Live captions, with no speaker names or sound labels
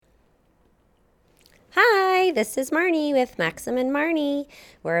this is Marnie with Maxim and Marnie.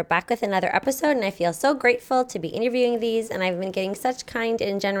 We're back with another episode, and I feel so grateful to be interviewing these, and I've been getting such kind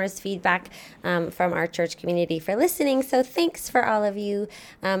and generous feedback from our church community for listening, so thanks for all of you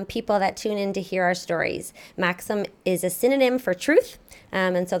people that tune in to hear our stories. Maxim is a synonym for truth,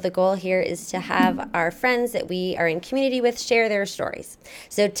 and so the goal here is to have our friends that we are in community with share their stories.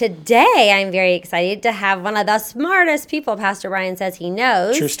 So today, I'm very excited to have one of the smartest people Pastor Brian says he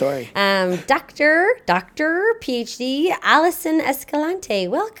knows. True story. Dr. PhD Allison Escalante.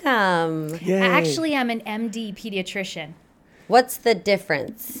 Welcome. Yay. Actually, I'm an MD pediatrician. What's the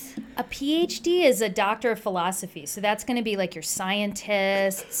difference? A PhD is a doctor of philosophy. So that's going to be like your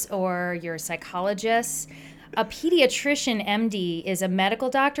scientists or your psychologists. A pediatrician MD is a medical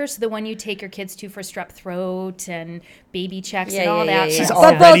doctor, so the one you take your kids to for strep throat and baby checks and all that. She's stuff.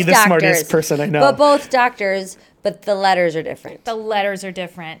 already the smartest person I know. But both doctors, but the letters are different. The letters are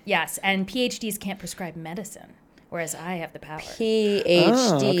different, yes. And PhDs can't prescribe medicine, whereas I have the power. PhDs.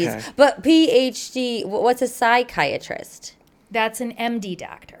 Oh, okay. But PhD, what's a psychiatrist? That's an MD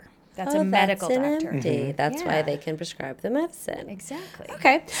doctor. That's a medical that's an doctor. MD. That's why Yeah. they can prescribe the medicine. Exactly.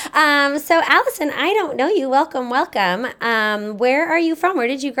 Okay. So, Allison, I don't know you. Welcome. Where are you from? Where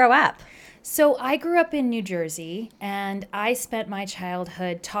did you grow up? So I grew up in New Jersey, and I spent my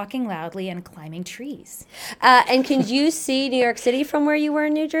childhood talking loudly and climbing trees. And can you see New York City from where you were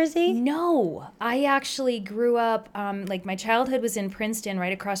in New Jersey? No, I actually grew up, like my childhood was in Princeton,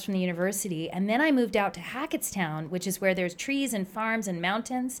 right across from the university, and then I moved out to Hackettstown, which is where there's trees and farms and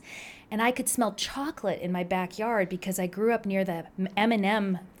mountains, and I could smell chocolate in my backyard because I grew up near the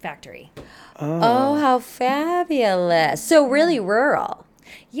M&M factory. Oh, how fabulous. So really rural.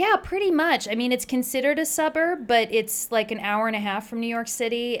 Yeah, pretty much. I mean, it's considered a suburb, but it's like an hour and a half from New York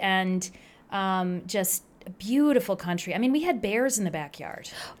City, and just a beautiful country. I mean, we had bears in the backyard.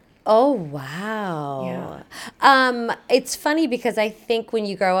 Oh, wow. Yeah. It's funny because I think when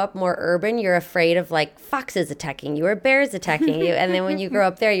you grow up more urban, you're afraid of like foxes attacking you or bears attacking you. And then when you grow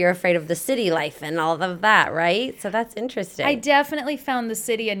up there, you're afraid of the city life and all of that, right? So that's interesting. I definitely found the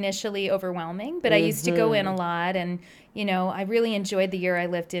city initially overwhelming, but I used to go in a lot, and you know, I really enjoyed the year I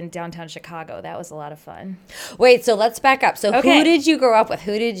lived in downtown Chicago. That was a lot of fun. Wait, so let's back up. So Okay. who did you grow up with?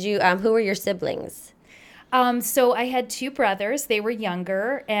 Who were your siblings? So I had two brothers. They were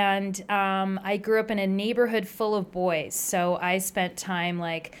younger, and I grew up in a neighborhood full of boys. So I spent time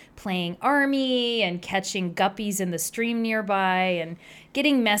like playing army and catching guppies in the stream nearby and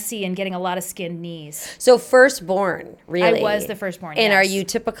getting messy and getting a lot of skinned knees. So firstborn, really? I was the firstborn, And yes. are you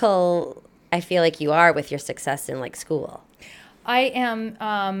typical, I feel like you are with your success in like school? I am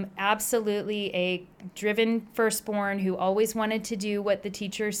absolutely a driven firstborn who always wanted to do what the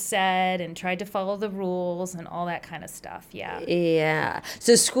teachers said and tried to follow the rules and all that kind of stuff. Yeah. Yeah.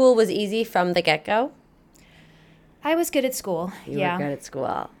 So school was easy from the get-go? I was good at school. You yeah. were good at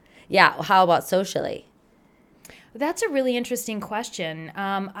school. Yeah. How about socially? That's a really interesting question.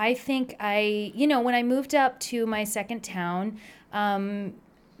 I think when I moved up to my second town,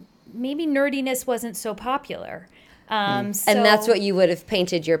 maybe nerdiness wasn't so popular. And that's what you would have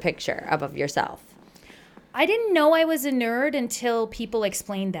painted your picture of yourself. I didn't know I was a nerd until people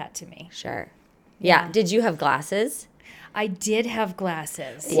explained that to me. Sure. Yeah. Did you have glasses? I did have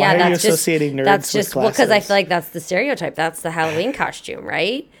glasses. Why are you associating nerds That's just with glasses? because I feel like that's the stereotype. That's the Halloween costume,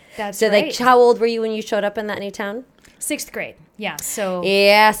 right? That's so right. like, how old were you when you showed up in that new town? 6th grade. Yeah. So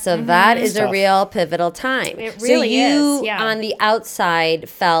that is a Tough. real pivotal time. It really so you, is, yeah. on the outside,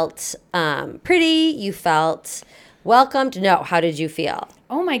 felt pretty. You felt welcomed. No, how did you feel?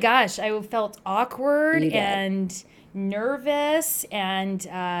 Oh my gosh, I felt awkward You did. and nervous, and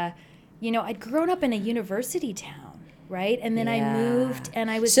I'd grown up in a university town, right? And then I moved,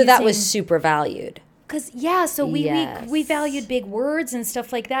 and I was So that was super valued. so we valued big words and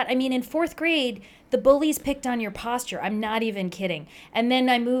stuff like that. I mean, in 4th grade, the bullies picked on your posture. I'm not even kidding. And then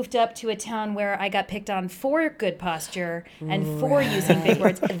I moved up to a town where I got picked on for good posture and for using big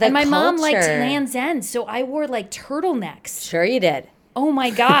words. And my mom liked culture. Land's End, so I wore like turtlenecks. Sure you did. Oh my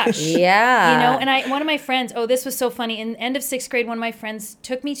gosh. Yeah. And one of my friends, this was so funny. In the end of 6th grade, one of my friends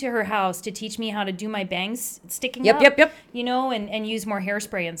took me to her house to teach me how to do my bangs sticking up. Yep. And use more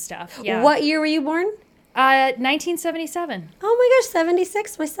hairspray and stuff. Yeah. What year were you born? 1977. Oh my gosh,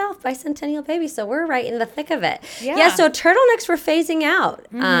 76 myself, bicentennial baby. So we're right in the thick of it. Yeah. So turtlenecks were phasing out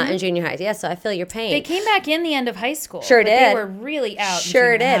in junior high. Yeah, so I feel your pain. They came back in the end of high school. Sure but did. They were really out.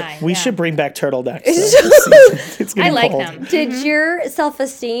 Sure in junior did. high. We Yeah. should bring back turtlenecks. It's getting I like cold. them. Did your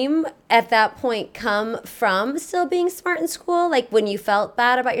self-esteem at that point come from still being smart in school? Like when you felt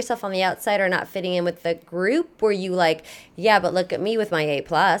bad about yourself on the outside or not fitting in with the group? Were you like, yeah, but look at me with my A+?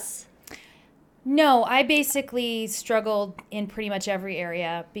 No, I basically struggled in pretty much every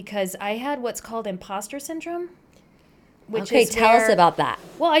area because I had what's called imposter syndrome. Okay, tell us about that.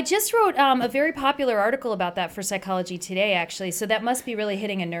 Well, I just wrote a very popular article about that for Psychology Today, actually. So that must be really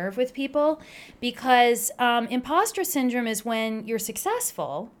hitting a nerve with people because imposter syndrome is when you're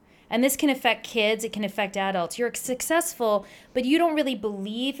successful, and this can affect kids, it can affect adults. You're successful, but you don't really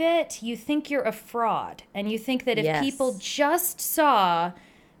believe it. You think you're a fraud, and you think that if people just saw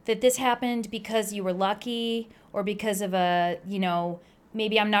that this happened because you were lucky or because of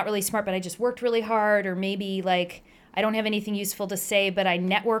maybe I'm not really smart, but I just worked really hard, or maybe like I don't have anything useful to say, but I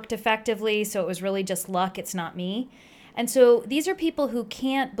networked effectively, so it was really just luck, it's not me. And so these are people who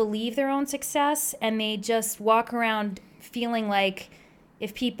can't believe their own success, and they just walk around feeling like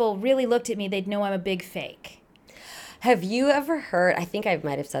if people really looked at me, they'd know I'm a big fake. Have you ever heard, I think I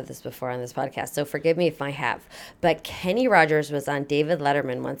might have said this before on this podcast, so forgive me if I have, but Kenny Rogers was on David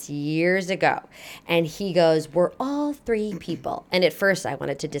Letterman once years ago, and he goes, we're all three people. And at first I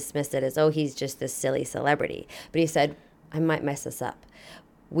wanted to dismiss it as, oh, he's just this silly celebrity. But he said, I might mess this up.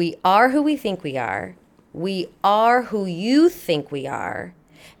 We are who we think we are who you think we are,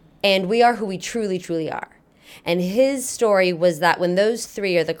 and we are who we truly, truly are. And his story was that when those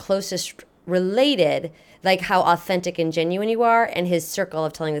three are the closest related, like how authentic and genuine you are, and his circle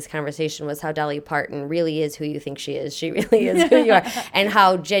of telling this conversation was how Dolly Parton really is who you think she is. She really is who you are, and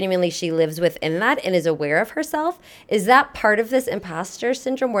how genuinely she lives within that and is aware of herself. Is that part of this imposter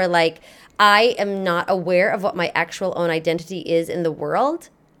syndrome where like I am not aware of what my actual own identity is in the world?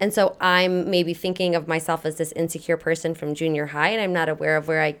 And so I'm maybe thinking of myself as this insecure person from junior high, and I'm not aware of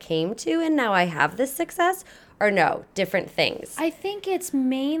where I came to, and now I have this success? Or no, different things? I think it's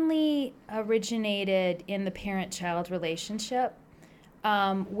mainly originated in the parent-child relationship,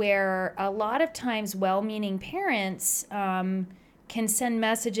 where a lot of times well-meaning parents can send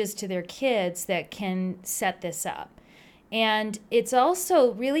messages to their kids that can set this up. And it's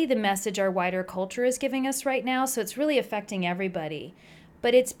also really the message our wider culture is giving us right now, so it's really affecting everybody.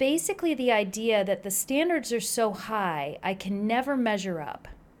 But it's basically the idea that the standards are so high, I can never measure up.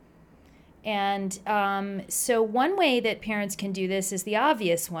 And so one way that parents can do this is the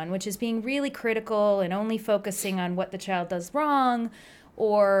obvious one, which is being really critical and only focusing on what the child does wrong,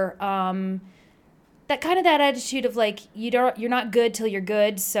 or that attitude of like, you're not good till you're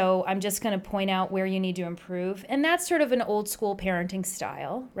good, so I'm just going to point out where you need to improve. And that's sort of an old school parenting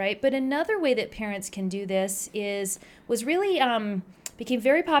style, right? But another way that parents can do this became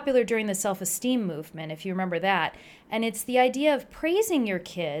very popular during the self-esteem movement, if you remember that. And it's the idea of praising your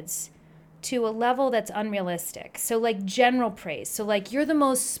kids to a level that's unrealistic. So like general praise. So like, you're the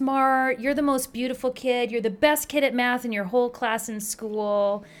most smart, you're the most beautiful kid, you're the best kid at math in your whole class in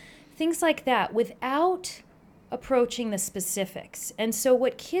school, things like that, without approaching the specifics. And so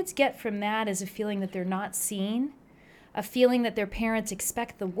what kids get from that is a feeling that they're not seen, a feeling that their parents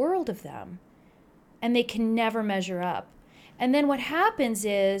expect the world of them, and they can never measure up. And then what happens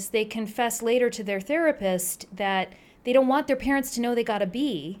is they confess later to their therapist that they don't want their parents to know they got a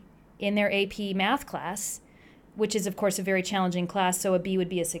B in their AP math class, which is, of course, a very challenging class, so a B would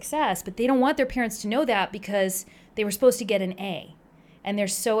be a success. But they don't want their parents to know that because they were supposed to get an A, and they're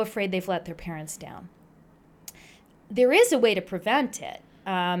so afraid they've let their parents down. There is a way to prevent it,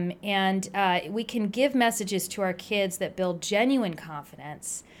 and we can give messages to our kids that build genuine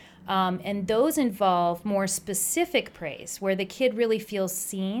confidence, and those involve more specific praise, where the kid really feels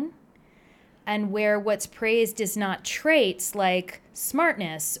seen, and where what's praised is not traits like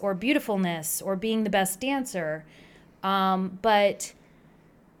smartness or beautifulness or being the best dancer, but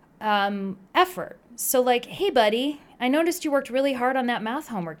effort. So like, hey, buddy, I noticed you worked really hard on that math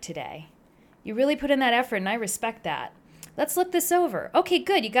homework today. You really put in that effort, and I respect that. Let's look this over. Okay,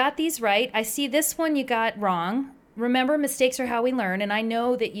 good. You got these right. I see this one you got wrong. Remember, mistakes are how we learn, and I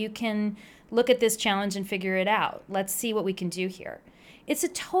know that you can look at this challenge and figure it out. Let's see what we can do here. It's a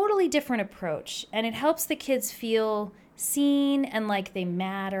totally different approach, and it helps the kids feel seen and like they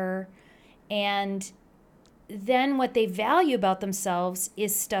matter. And then what they value about themselves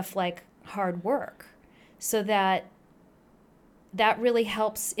is stuff like hard work, so that really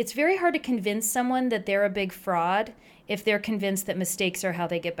helps. It's very hard to convince someone that they're a big fraud if they're convinced that mistakes are how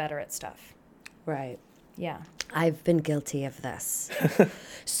they get better at stuff. Right. Yeah. I've been guilty of this.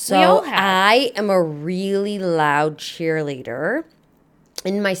 So I am a really loud cheerleader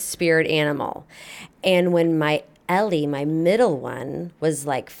in my spirit animal. And when my Ellie, my middle one, was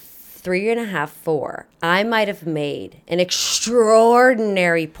like 3.5, 4, I might have made an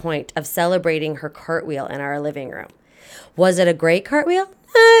extraordinary point of celebrating her cartwheel in our living room. Was it a great cartwheel?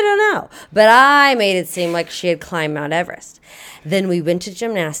 I don't know. But I made it seem like she had climbed Mount Everest. Then we went to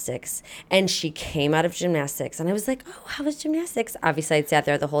gymnastics, and she came out of gymnastics, and I was like, oh, how was gymnastics? Obviously, I'd sat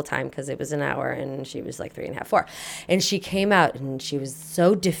there the whole time because it was an hour, and she was like 3.5, 4. And she came out, and she was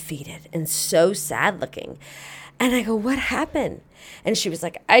so defeated and so sad looking. And I go, what happened? And she was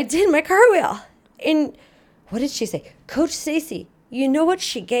like, I did my cartwheel. And what did she say? Coach Stacy, you know what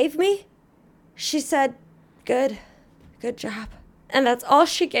she gave me? She said, good job. And that's all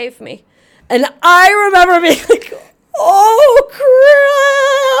she gave me. And I remember being like,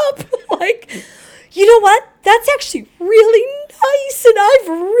 oh, crap. Like, you know what? That's actually really nice, and I've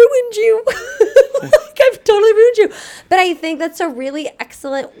ruined you. Like, I've totally ruined you. But I think that's a really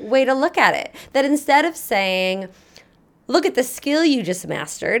excellent way to look at it. That instead of saying, look at the skill you just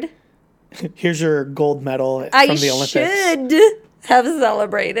mastered. Here's your gold medal from the Olympics. I should have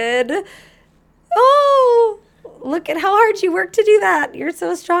celebrated. Oh, look at how hard you worked to do that. You're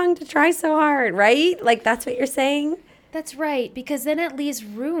so strong to try so hard, right? Like, that's what you're saying? That's right, because then it leaves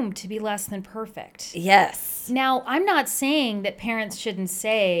room to be less than perfect. Yes. Now, I'm not saying that parents shouldn't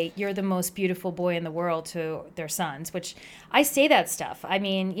say, you're the most beautiful boy in the world to their sons, which I say that stuff. I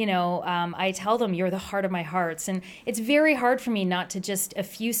mean, I tell them, you're the heart of my hearts. And it's very hard for me not to just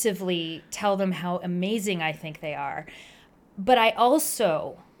effusively tell them how amazing I think they are. But I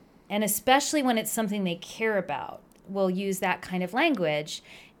also, and especially when it's something they care about, will use that kind of language.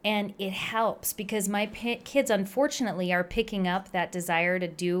 And it helps because my kids, unfortunately, are picking up that desire to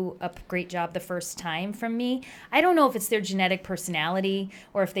do a great job the first time from me. I don't know if it's their genetic personality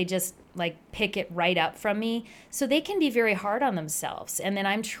or if they just pick it right up from me. So they can be very hard on themselves. And then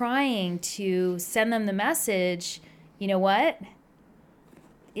I'm trying to send them the message, you know what?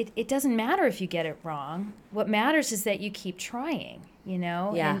 It doesn't matter if you get it wrong. What matters is that you keep trying,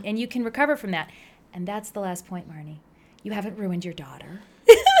 Yeah. and you can recover from that. And that's the last point, Marnie. You haven't ruined your daughter.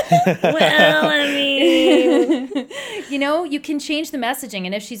 Well, I mean, you can change the messaging.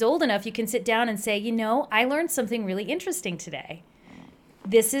 And if she's old enough, you can sit down and say, I learned something really interesting today.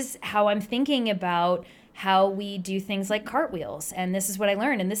 This is how I'm thinking about how we do things like cartwheels. And this is what I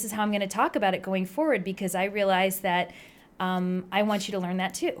learned. And this is how I'm going to talk about it going forward because I realize that I want you to learn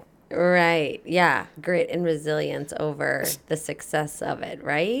that too. Right. Yeah. Grit and resilience over the success of it,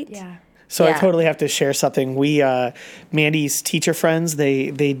 right? Yeah. So I totally have to share something. We, Mandy's teacher friends,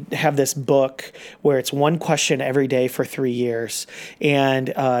 they have this book where it's one question every day for 3 years, and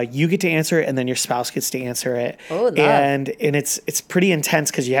you get to answer it, and then your spouse gets to answer it. Oh, love. And it's pretty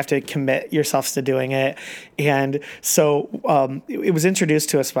intense because you have to commit yourselves to doing it. And so it was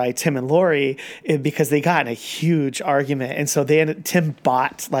introduced to us by Tim and Lori because they got in a huge argument, and so Tim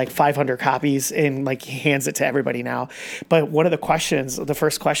bought 500 copies and hands it to everybody now. But one of the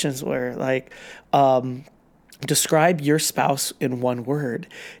first questions were describe your spouse in one word.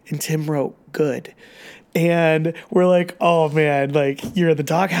 And Tim wrote good. And we're like, oh man, you're in the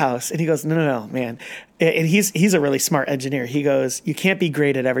doghouse. And he goes, no, man. And he's a really smart engineer. He goes, you can't be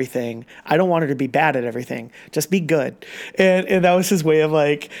great at everything. I don't want her to be bad at everything. Just be good. And that was his way of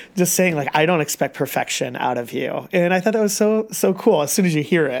just saying I don't expect perfection out of you. And I thought that was so cool as soon as you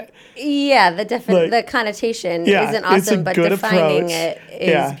hear it. Yeah, the connotation isn't awesome, but defining approach. it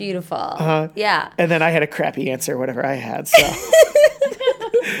is beautiful. Uh-huh. Yeah. And then I had a crappy answer, whatever I had. So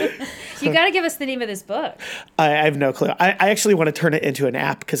You got to give us the name of this book. I have no clue. I actually want to turn it into an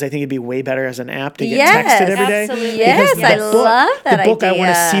app because I think it'd be way better as an app to get texted every day. Absolutely. Yes, I love that The book, idea. I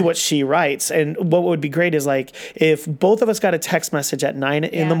want to see what she writes. And what would be great is if both of us got a text message at 9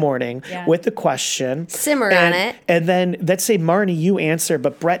 in the morning with the question. Simmer on it. And then let's say, Marnie, you answer,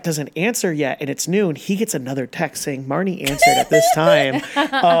 but Brett doesn't answer yet and it's noon. He gets another text saying, Marnie answered at this time.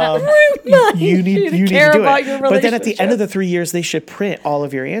 You need to do it. But then at the end of the 3 years, they should print all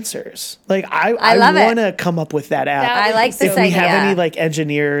of your answers. I want to come up with that app. I like this idea. If we idea. have any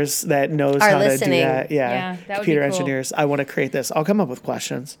engineers that knows how listening. to do that, that would computer be cool. engineers, I want to create this. I'll come up with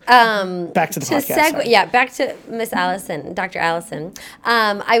questions. Back to the podcast. Sorry. Back to Miss Allison, Dr. Allison.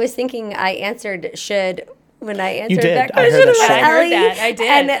 I was thinking I answered should when I answered did. that I heard question that about should. I heard Ellie. that. I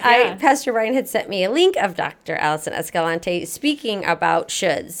did. And Pastor Brian had sent me a link of Dr. Allison Escalante speaking about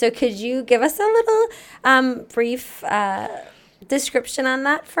should. So could you give us a little brief description on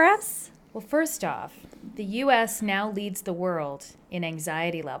that for us? Well, first off, the U.S. now leads the world in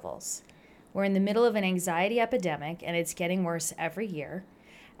anxiety levels. We're in the middle of an anxiety epidemic, and it's getting worse every year.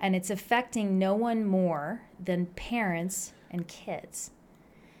 And it's affecting no one more than parents and kids.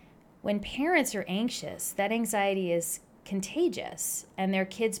 When parents are anxious, that anxiety is contagious, and our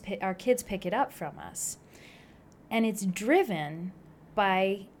kids pick it up from us. And it's driven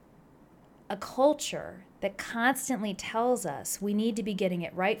by a culture that constantly tells us we need to be getting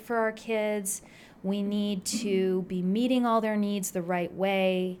it right for our kids. We need to be meeting all their needs the right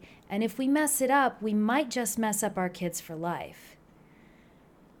way. And if we mess it up, we might just mess up our kids for life.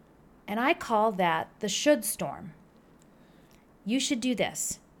 And I call that the should storm. You should do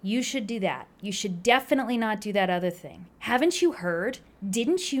this. You should do that. You should definitely not do that other thing. Haven't you heard?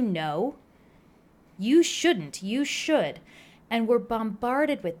 Didn't you know? You shouldn't. You should. And we're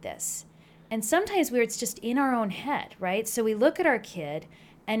bombarded with this. And sometimes it's just in our own head, right? So we look at our kid,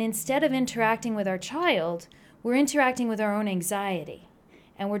 and instead of interacting with our child, we're interacting with our own anxiety.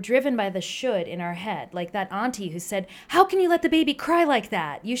 And we're driven by the should in our head, like that auntie who said, "How can you let the baby cry like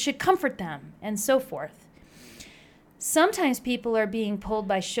that? You should comfort them," and so forth. Sometimes people are being pulled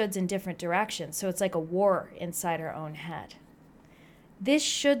by shoulds in different directions, so it's like a war inside our own head. This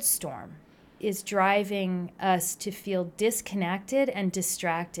should storm is driving us to feel disconnected and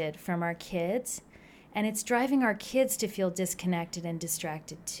distracted from our kids, and it's driving our kids to feel disconnected and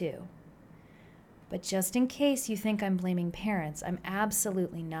distracted too. But just in case you think I'm blaming parents, I'm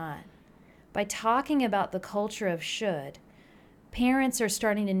absolutely not. By talking about the culture of should, parents are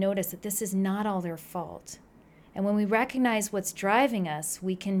starting to notice that this is not all their fault. And when we recognize what's driving us,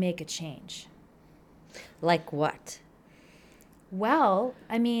 we can make a change. Like what? Well,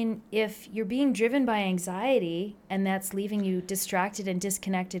 I mean, if you're being driven by anxiety and that's leaving you distracted and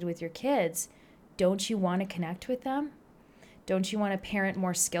disconnected with your kids, don't you want to connect with them? Don't you want to parent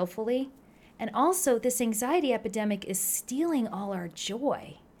more skillfully? And also, this anxiety epidemic is stealing all our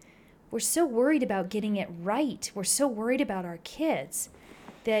joy. We're so worried about getting it right. We're so worried about our kids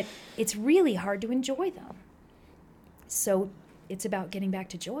that it's really hard to enjoy them. So it's about getting back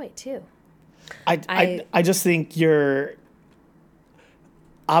to joy, too. I just think your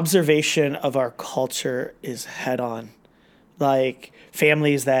observation of our culture is head on. Like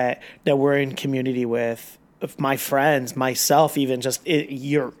families that we're in community with, of my friends, myself, even just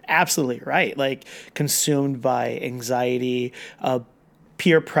you're absolutely right. Like consumed by anxiety,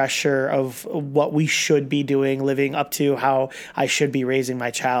 peer pressure of what we should be doing, living up to how I should be raising my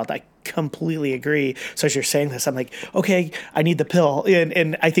child. I completely agree. So as you're saying this, I'm like, okay, I need the pill.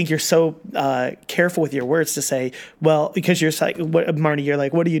 And I think you're so careful with your words to say, well, because you're like, Marnie, you're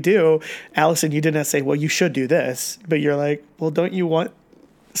like, what do you do? Allison, you didn't say, well, you should do this. But you're like, well, don't you want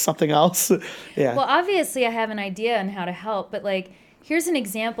something else? Yeah. Well, obviously I have an idea on how to help, but like, here's an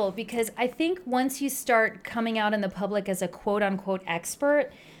example, because I think once you start coming out in the public as a quote unquote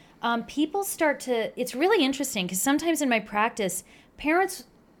expert, people start to, it's really interesting because sometimes in my practice, parents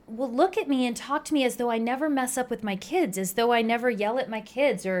will look at me and talk to me as though I never mess up with my kids, as though I never yell at my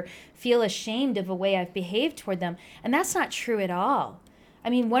kids or feel ashamed of the way I've behaved toward them. And that's not true at all. I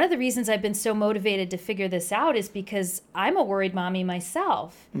mean, one of the reasons I've been so motivated to figure this out is because I'm a worried mommy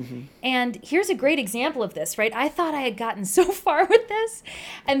myself. Mm-hmm. And here's a great example of this, right? I thought I had gotten so far with this.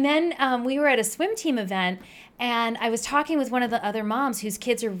 And then we were at a swim team event, and I was talking with one of the other moms whose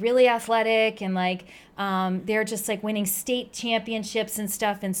kids are really athletic and like they're just like winning state championships and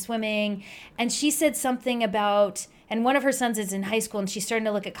stuff in swimming. And she said something about, and one of her sons is in high school and she's starting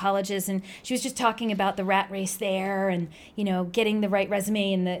to look at colleges, and she was just talking about the rat race there and, you know, getting the right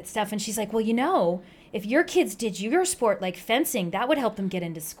resume and the stuff. And she's like, well, you know, if your kids did your sport like fencing, that would help them get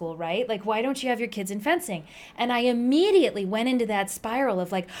into school, right? Like, why don't you have your kids in fencing? And I immediately went into that spiral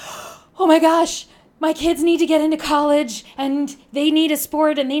of like, oh my gosh, my kids need to get into college and they need a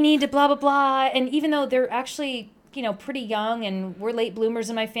sport and they need to blah, blah, blah. And even though they're actually, you know, pretty young and we're late bloomers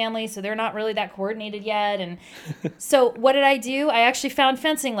in my family, so they're not really that coordinated yet. And so what did I do? I actually found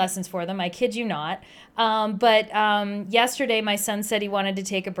fencing lessons for them. I kid you not. But yesterday my son said he wanted to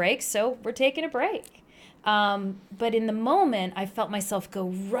take a break, so we're taking a break. But in the moment, I felt myself go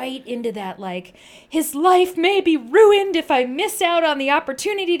right into that, like, his life may be ruined if I miss out on the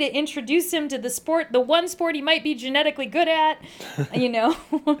opportunity to introduce him to the sport, the one sport he might be genetically good at, you know?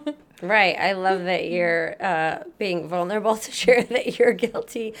 Right. I love that you're being vulnerable to share that you're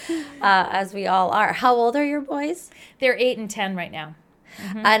guilty, as we all are. How old are your boys? They're 8 and 10 right now.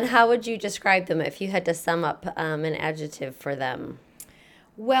 Mm-hmm. And how would you describe them if you had to sum up an adjective for them?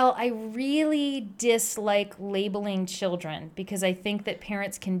 Well, I really dislike labeling children because I think that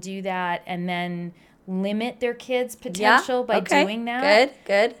parents can do that and then limit their kids' potential by doing that.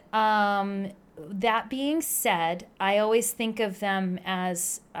 Good. That being said, I always think of them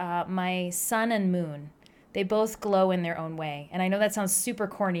as my sun and moon. They both glow in their own way. And I know that sounds super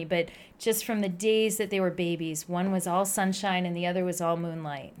corny, but just from the days that they were babies, one was all sunshine and the other was all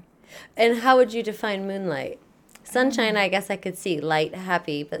moonlight. And how would you define moonlight? Sunshine, I guess I could see, light,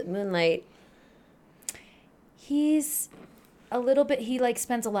 happy, but moonlight. He's a little bit. He like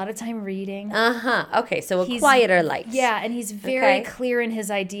spends a lot of time reading. Okay, so a He's- quieter life. Yeah, and he's very Okay. clear in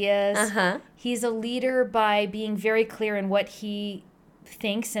his ideas. He's a leader by being very clear in what he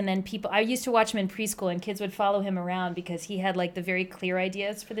thinks, and then people. I used to watch him in preschool, and kids would follow him around because he had like the very clear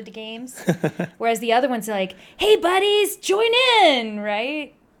ideas for the games, whereas the other ones are like, "Hey, buddies, join in!"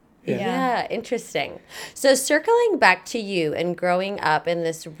 Right? Yeah, interesting. So circling back to you and growing up in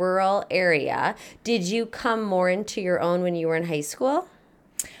this rural area, did you come more into your own when you were in high school?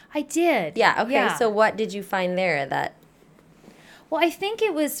 I did. Yeah, okay. So what did you find there that Well, I think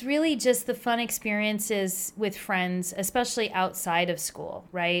it was really just the fun experiences with friends, especially outside of school,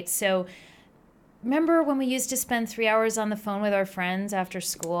 right? So remember when we used to spend 3 hours on the phone with our friends after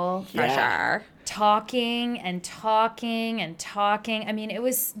school? for sure? Talking and talking and talking. I mean,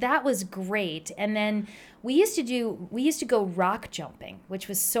 that was great. And then we used to go rock jumping, which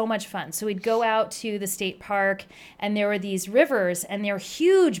was so much fun. So we'd go out to the state park, and there were these rivers, and there were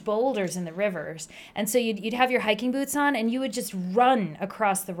huge boulders in the rivers. And so you'd have your hiking boots on, and you would just run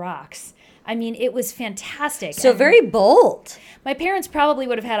across the rocks. I mean, it was fantastic. So And very bold. my parents probably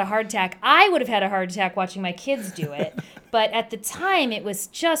would have had a heart attack. I would have had a heart attack watching my kids do it. But at the time, it was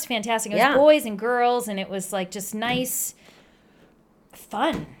just fantastic. It was Yeah. boys and girls, and it was like just nice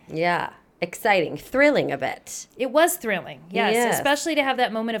fun. Yeah. Exciting, thrilling a bit. It was thrilling, yes, Yes. especially to have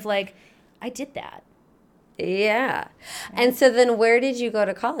that moment of like, I did that. Yeah. And so then where did you go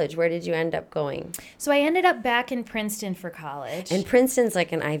to college? Where did you end up going? So I ended up back in Princeton for college. And Princeton's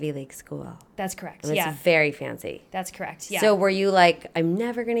like an Ivy League school. That's correct. And it's Yeah, very fancy. that's correct. Yeah. So were you like, I'm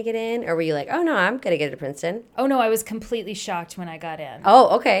never going to get in? Or were you like, oh, no, I'm going to get into Princeton? oh no, I was completely shocked when I got in.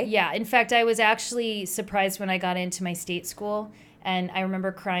 Oh, okay. Yeah, in fact, I was actually surprised when I got into my state school, and I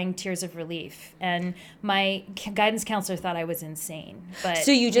remember crying tears of relief. And my guidance counselor thought I was insane. But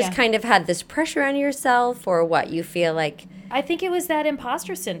So you just yeah. kind of had this pressure on yourself, or what? You feel like, I think it was that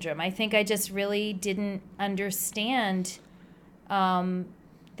imposter syndrome. I think I just really didn't understand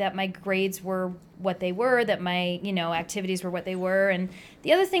that my grades were what they were, that my activities were what they were. And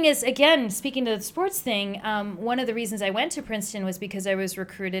the other thing is, again, speaking to the sports thing, one of the reasons I went to Princeton was because I was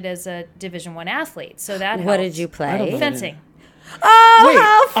recruited as a Division I athlete. So that what helped. did you don't play? know. Fencing. Oh, Wait,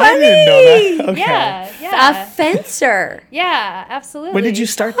 how funny! I didn't know that. Okay. Yeah, A yeah. fencer. Yeah, absolutely. When did you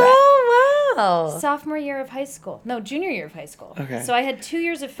start that? Oh, wow. Sophomore year of high school. No, junior year of high school. Okay. So I had 2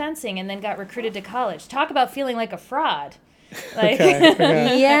 years of fencing and then got recruited to college. Talk about feeling like a fraud. Like,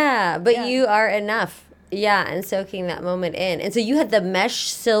 Okay. Yeah, but Yeah. you are enough. Yeah, and soaking that moment in. And so you had the mesh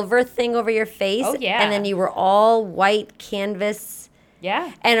silver thing over your face. Oh, yeah. And then you were all white canvas.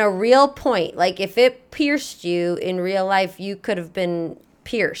 yeah. And a real point. Like if it pierced you in real life, you could have been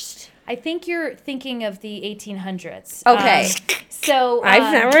pierced. I think you're thinking of the 1800s. Okay. So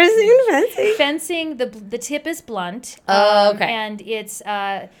I've never seen fencing. fencing, the tip is blunt. Oh, okay. And it's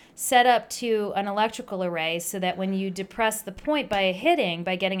set up to an electrical array so that when you depress the point by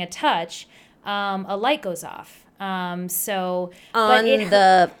getting a touch, a light goes off. So but On it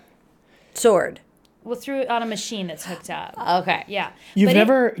the sword. well, through it on a machine that's hooked up. Okay. Yeah. You've But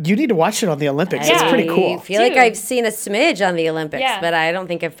never. You need to watch it on the Olympics. It's Yeah. pretty cool. I feel like Dude. I've seen a smidge on the Olympics, Yeah. but I don't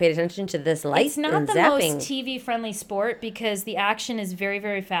think I've paid attention to this light It's not and the zapping. most TV-friendly sport because the action is very,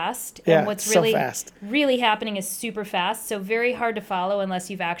 very fast. Yeah, and what's it's so really, fast. really happening is super fast. So very hard to follow unless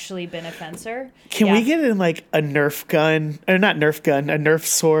you've actually been a fencer. Can Yeah. we get in like a Nerf gun, or not Nerf gun, a Nerf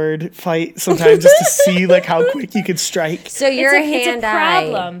sword fight sometimes just to see like how quick you could strike? So you're it's a hand eye.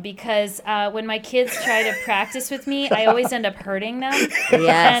 problem because when my kids try to practice with me, I always end up hurting them.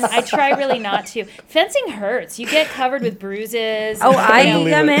 Yes. And I try really not to. Fencing hurts. You get covered with bruises. Oh, and, I you know,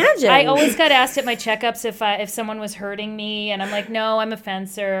 believe it. imagine. I always got asked at my checkups if someone was hurting me, and I'm like, no, I'm a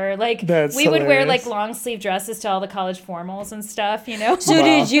fencer. Like That's we would wear hilarious. like long sleeve dresses to all the college formals and stuff, you know. So Wow.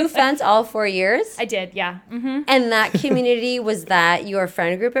 did you fence all 4 years? I did, yeah. Mm-hmm. And that community, was that your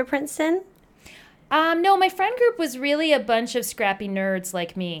friend group at Princeton? No, my friend group was really a bunch of scrappy nerds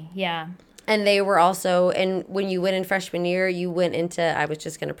like me. Yeah. And they were also, and when you went in freshman year, you went into, I was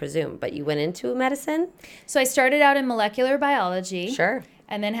just going to presume, but you went into medicine? So I started out in molecular biology. Sure.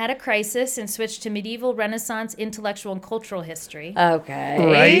 And then had a crisis and switched to medieval, Renaissance, intellectual, and cultural history.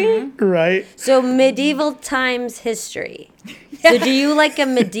 Okay. Right. So medieval times history. So do you like a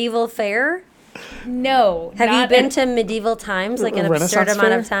medieval fair? No. Have you not been an- to medieval times, like A an absurd Renaissance amount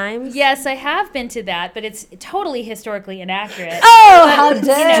fair? of times? Yes, I have been to that, but it's totally historically inaccurate. Oh, But, how you know,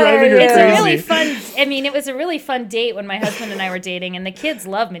 Driving her it's a crazy. really fun. I mean, it was a really fun date when my husband and I were dating, and the kids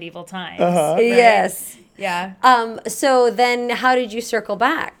love medieval times. Uh-huh. right? Yes. Yeah. So then how did you circle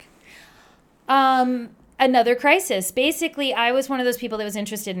back? I Another crisis. Basically, I was one of those people that was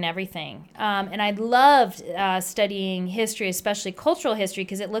interested in everything. And I loved studying history, especially cultural history,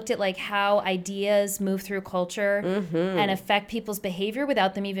 because it looked at like how ideas move through culture and affect people's behavior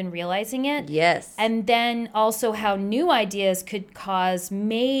without them even realizing it. Yes. And then also how new ideas could cause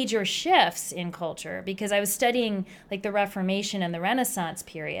major shifts in culture, because I was studying like the Reformation and the Renaissance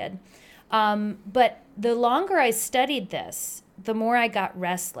period. But the longer I studied this, the more I got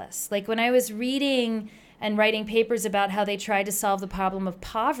restless. Like when I was reading and writing papers about how they tried to solve the problem of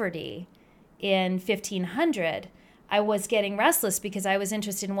poverty in 1500, I was getting restless because I was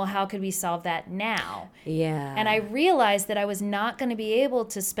interested in, well, how could we solve that now? Yeah. And I realized that I was not going to be able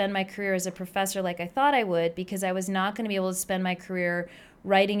to spend my career as a professor like I thought I would, because I was not going to be able to spend my career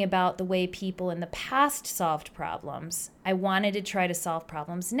writing about the way people in the past solved problems. I wanted to try to solve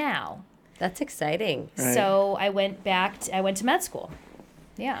problems now. That's exciting. Right. So I went to med school.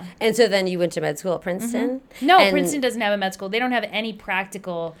 Yeah. And so then you went to med school at Princeton? No, And- Princeton doesn't have a med school. They don't have any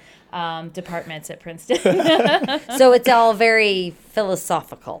practical departments at Princeton. So it's all very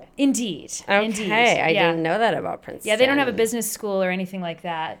philosophical. Indeed. Okay. Indeed. I Yeah. didn't know that about Princeton. Yeah, they don't have a business school or anything like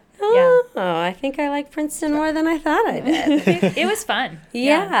that. Oh, I think I like Princeton more than I thought I did. Yeah. It was fun.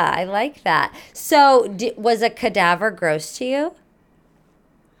 Yeah, I like that. So was a cadaver gross to you?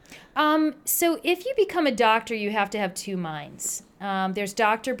 So if you become a doctor, you have to have two minds. There's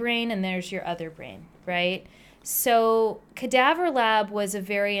doctor brain and there's your other brain, right? So cadaver lab was a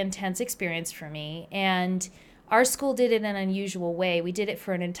very intense experience for me, and our school did it in an unusual way. We did it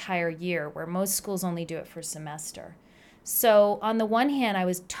for an entire year, where most schools only do it for a semester. So on the one hand, I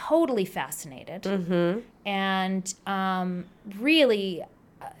was totally fascinated, and really,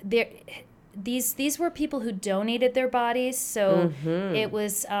 these were people who donated their bodies, so it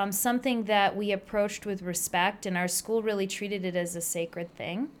was something that we approached with respect, and our school really treated it as a sacred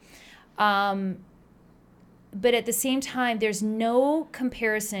thing. But at the same time, there's no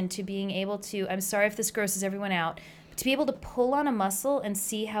comparison to being able to, I'm sorry if this grosses everyone out, but to be able to pull on a muscle and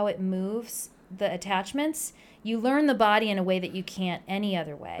see how it moves the attachments. You learn the body in a way that you can't any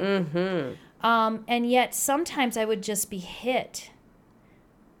other way. And yet sometimes I would just be hit.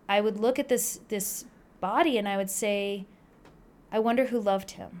 I would look at this body and I would say, I wonder who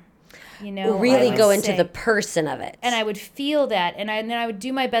loved him. You know, Really I would go into say. the person of it. And I would feel that, and then I would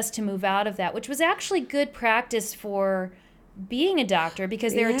do my best to move out of that, which was actually good practice for being a doctor,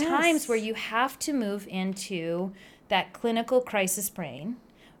 because there Yes. are times where you have to move into that clinical crisis brain.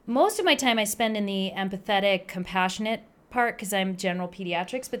 Most of my time I spend in the empathetic, compassionate part because I'm general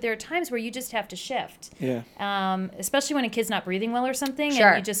pediatrics, but there are times where you just have to shift. Yeah. Especially when a kid's not breathing well or something, Sure.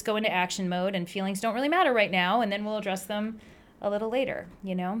 and you just go into action mode, and feelings don't really matter right now, and then we'll address them a little later,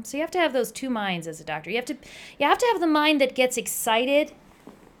 you know? So you have to have those two minds as a doctor. You have to have the mind that gets excited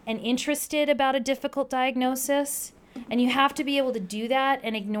and interested about a difficult diagnosis, and you have to be able to do that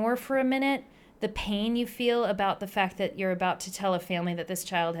and ignore for a minute the pain you feel about the fact that you're about to tell a family that this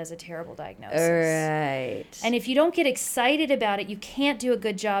child has a terrible diagnosis. Right. And if you don't get excited about it, you can't do a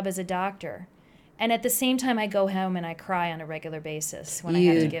good job as a doctor. And at the same time, I go home and I cry on a regular basis when I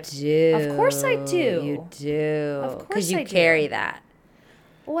have to give. do. Of course I do. You do. Of course Because you I do. carry that.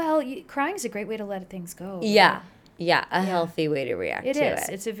 Well, crying is a great way to let things go. Yeah. Yeah. A healthy way to react It to is.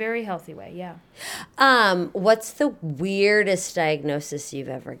 it. It's a very healthy way, yeah. What's the weirdest diagnosis you've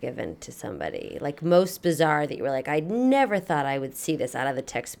ever given to somebody? Like most bizarre that you were like, I never thought I would see this out of the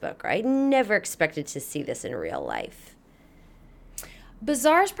textbook, or I never expected to see this in real life.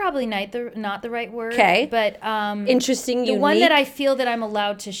 Bizarre is probably not the right word. 'Kay. But Interesting, the one that unique? I feel that I'm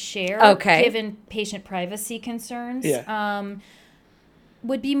allowed to share, Okay. given patient privacy concerns, Yeah.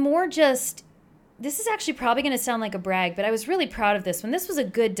 would be more just, this is actually probably going to sound like a brag, but I was really proud of this one. This was a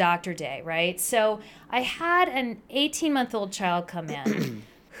good doctor day, right? So I had an 18-month-old child come in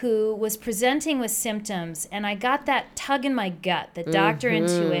who was presenting with symptoms, and I got that tug in my gut, the doctor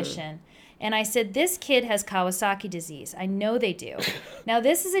intuition. And I said, this kid has Kawasaki disease. I know they do. Now,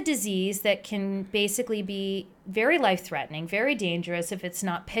 this is a disease that can basically be very life-threatening, very dangerous if it's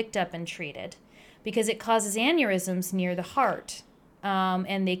not picked up and treated, because it causes aneurysms near the heart,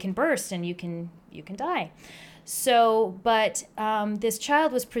 and they can burst, and you can die. So, but this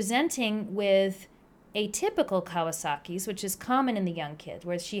child was presenting with atypical Kawasaki's, which is common in the young kid,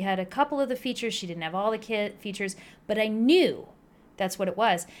 where she had a couple of the features, she didn't have all the features, but I knew that's what it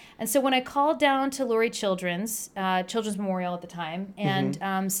was. And so when I called down to Lurie Children's Memorial at the time,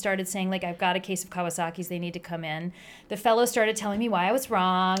 and started saying, like, I've got a case of Kawasaki's, they need to come in, the fellow started telling me why I was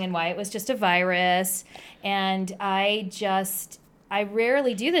wrong and why it was just a virus. And I just I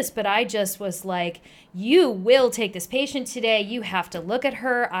rarely do this, but I just was like, you will take this patient today. You have to look at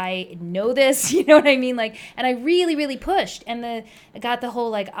her. I know this. You know what I mean? Like, and I really, really pushed. And I got the whole,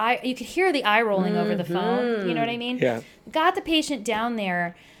 like, you could hear the eye rolling over the phone. You know what I mean? Yeah. Got the patient down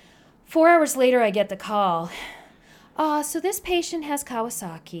there. 4 hours later, I get the call. So this patient has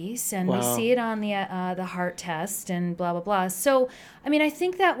Kawasaki's, and we see it on the heart test, and blah blah blah. So, I mean, I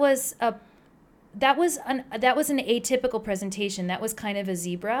think that was an atypical presentation. That was kind of a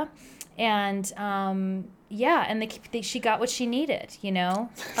zebra, and she got what she needed. You know.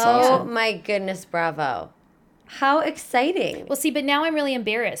 My goodness, bravo. How exciting. Well, see, but now I'm really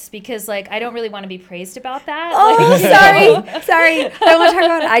embarrassed because, like, I don't really want to be praised about that. Oh, sorry. I don't want to talk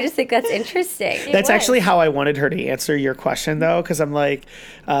about it. I just think that's interesting. That's actually how I wanted her to answer your question, though, because I'm like,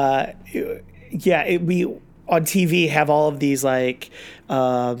 we on TV have all of these, like,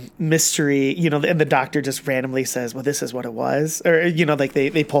 mystery, you know, and the doctor just randomly says, well, this is what it was, or, you know, like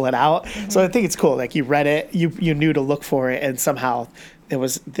they pull it out. So I think it's cool. Like, you read it, you knew to look for it, and somehow it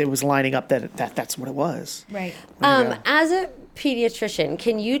was lining up that's what it was. Right. As a pediatrician,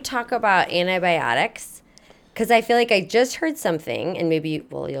 can you talk about antibiotics? Because I feel like I just heard something, and maybe,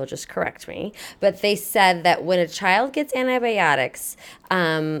 you'll just correct me, but they said that when a child gets antibiotics,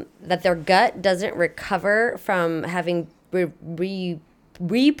 that their gut doesn't recover from having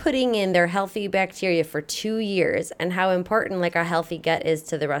re-putting in their healthy bacteria for 2 years, and how important, like, our healthy gut is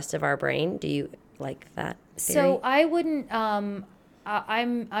to the rest of our brain. Do you like that theory? So I wouldn't...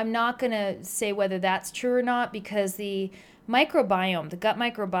 I'm not going to say whether that's true or not, because the microbiome, the gut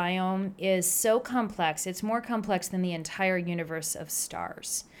microbiome, is so complex. It's more complex than the entire universe of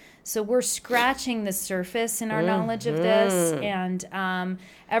stars. So we're scratching the surface in our knowledge of this, and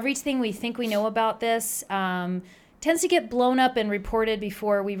everything we think we know about this tends to get blown up and reported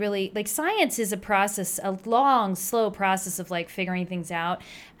before we really, like, science is a long, slow process of, like, figuring things out.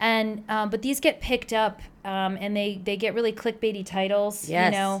 And, but these get picked up, and they get really clickbaity titles,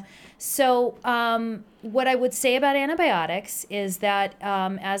 Yes. you know? So, what I would say about antibiotics is that,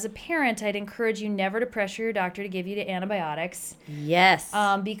 as a parent, I'd encourage you never to pressure your doctor to give you the antibiotics. Yes.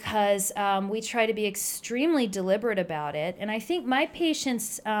 Because, we try to be extremely deliberate about it. And I think my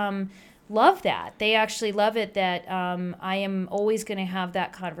patients, love that. They actually love it that I am always going to have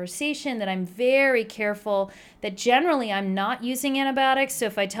that conversation, that I'm very careful, that generally I'm not using antibiotics. So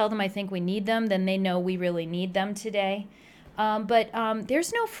if I tell them I think we need them, then they know we really need them today. But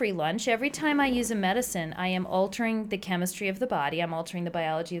there's no free lunch. Every time I use a medicine, I am altering the chemistry of the body. I'm altering the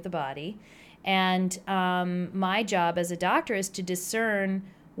biology of the body. And my job as a doctor is to discern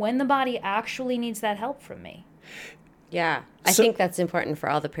when the body actually needs that help from me. Yeah, I think that's important for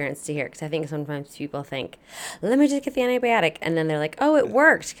all the parents to hear, because I think sometimes people think, let me just get the antibiotic, and then they're like, oh, it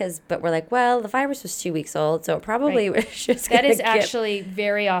worked, but we're like, well, the virus was 2 weeks old, so it probably was just That is actually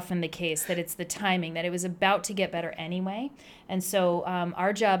very often the case, that it's the timing, that it was about to get better anyway, and so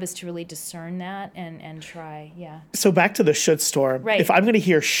our job is to really discern that and try, So back to the should storm. Right. If I'm going to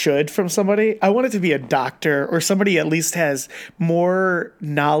hear should from somebody, I want it to be a doctor or somebody at least has more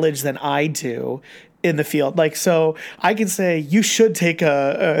knowledge than I do in the field. Like, so I can say you should take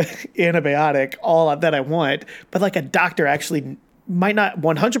a antibiotic, all that I want, but like a doctor actually might not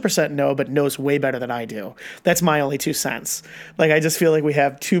 100% know, but knows way better than I do. That's my only 2 cents. Like, I just feel like we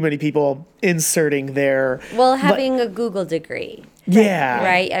have too many people inserting their... Well, having a Google degree. Yeah.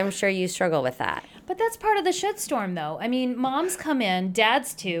 Right? I'm sure you struggle with that. But that's part of the shitstorm, though. I mean, moms come in,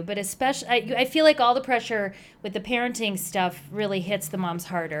 dads too, but especially, I feel like all the pressure with the parenting stuff really hits the moms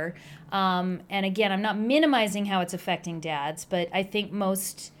harder. And again, I'm not minimizing how it's affecting dads, but I think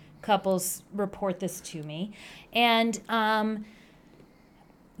most couples report this to me. And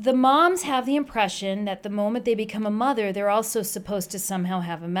the moms have the impression that the moment they become a mother, they're also supposed to somehow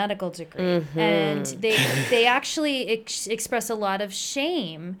have a medical degree. Mm-hmm. And they actually express a lot of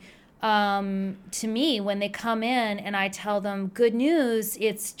shame to me when they come in and I tell them, good news,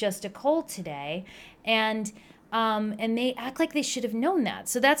 it's just a cold today. And they act like they should have known that.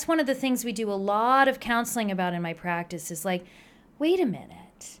 So that's one of the things we do a lot of counseling about in my practice is like, wait a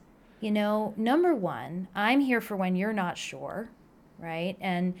minute, number one, I'm here for when you're not sure,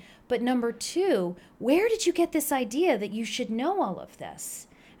 right? But number two, where did you get this idea that you should know all of this?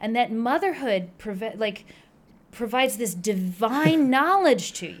 And that motherhood provides this divine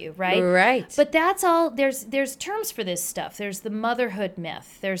knowledge to you, right? Right. But that's all, there's terms for this stuff. There's the motherhood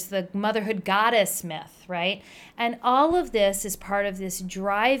myth. There's the motherhood goddess myth, right? And all of this is part of this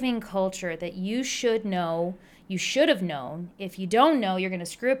driving culture that you should know, you should have known. If you don't know, you're going to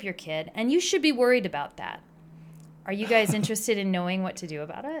screw up your kid, and you should be worried about that. Are you guys interested in knowing what to do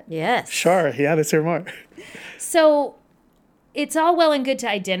about it? Yes. Sure. Yeah, let's hear more. So it's all well and good to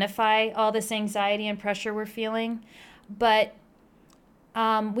identify all this anxiety and pressure we're feeling, but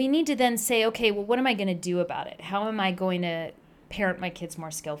we need to then say, okay, well, what am I going to do about it? How am I going to parent my kids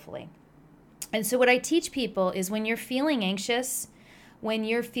more skillfully? And so what I teach people is when you're feeling anxious, when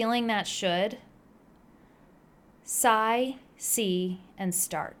you're feeling that should, sigh, see, and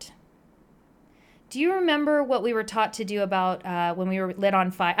start. Do you remember what we were taught to do about when we were lit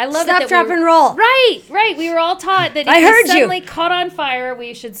on fire? I love Stop, that drop, and roll. Right. We were all taught that if I heard we you. suddenly caught on fire,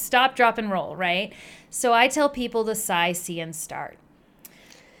 we should stop, drop, and roll, right? So I tell people to sigh, see, and start.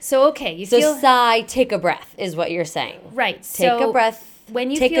 So, okay, you feel... So sigh, take a breath is what you're saying. Right. Take a breath,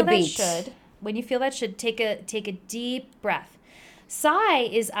 when you take feel a beat. when you feel that should, take a deep breath. Sigh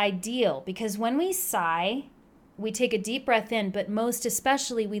is ideal because when we sigh, we take a deep breath in, but most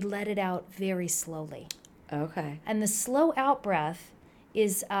especially we let it out very slowly. Okay. And the slow out breath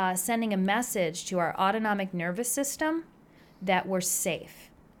is sending a message to our autonomic nervous system that we're safe.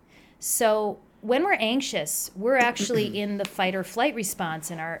 So when we're anxious, we're actually in the fight or flight response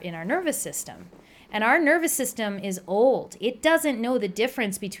in our nervous system. And our nervous system is old. It doesn't know the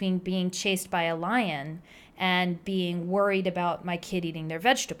difference between being chased by a lion and being worried about my kid eating their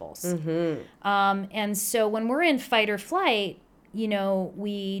vegetables. Mm-hmm. And so when we're in fight or flight,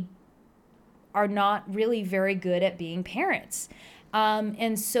 we are not really very good at being parents.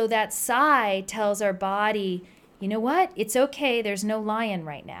 And so that sigh tells our body, you know what? It's okay. There's no lion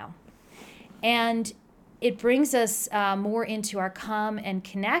right now. And it brings us more into our calm and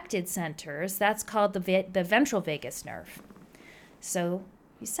connected centers. That's called the ventral vagus nerve. So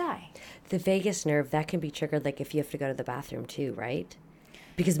you sigh. The vagus nerve, that can be triggered like if you have to go to the bathroom too, right?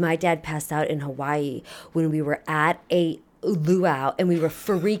 Because my dad passed out in Hawaii when we were at a luau and we were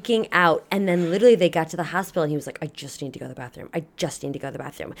freaking out, and then literally they got to the hospital and he was like, I just need to go to the bathroom.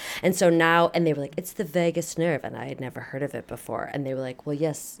 And so now, and they were like, it's the vagus nerve, and I had never heard of it before, and they were like, well,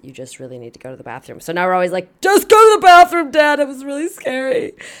 yes, you just really need to go to the bathroom. So now we're always like, just go to the bathroom, Dad, it was really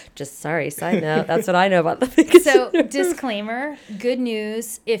scary. Just side note, that's what I know about the vagus nerve. Disclaimer, good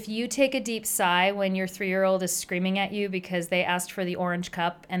news, if you take a deep sigh when your 3-year-old is screaming at you because they asked for the orange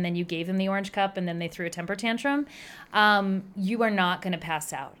cup and then you gave them the orange cup and then they threw a temper tantrum, you are not going to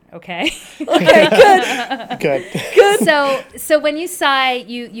pass out, okay? Okay, Good. So when you sigh,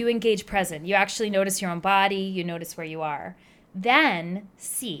 you engage present. You actually notice your own body. You notice where you are. Then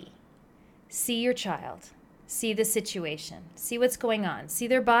see your child. See the situation. See what's going on. See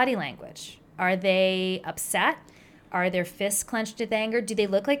their body language. Are they upset? Are their fists clenched with anger? Do they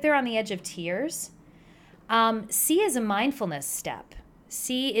look like they're on the edge of tears? See is a mindfulness step.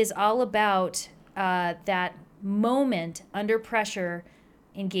 See is all about that moment under pressure,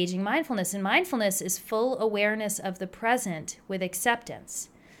 engaging mindfulness. And mindfulness is full awareness of the present with acceptance.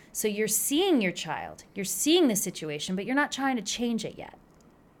 So you're seeing your child, you're seeing the situation, but you're not trying to change it yet.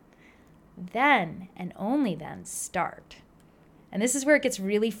 Then, and only then, start. And this is where it gets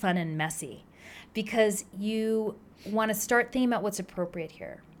really fun and messy, because you want to start thinking about what's appropriate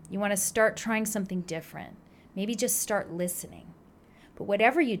here. You want to start trying something different. Maybe just start listening. But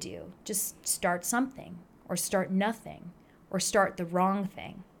whatever you do, just start something, or start nothing, or start the wrong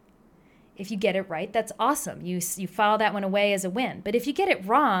thing. If you get it right, that's awesome. You file that one away as a win. But if you get it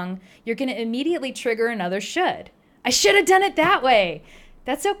wrong, you're going to immediately trigger another should. I should have done it that way.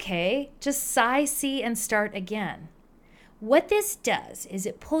 That's okay. Just sigh, see, and start again. What this does is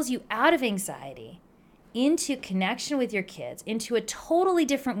it pulls you out of anxiety into connection with your kids, into a totally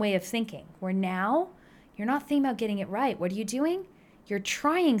different way of thinking, where now you're not thinking about getting it right. What are you doing? You're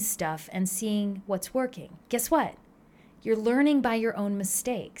trying stuff and seeing what's working. Guess what? You're learning by your own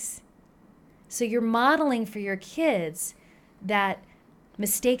mistakes. So you're modeling for your kids that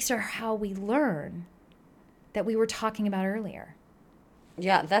mistakes are how we learn, that we were talking about earlier.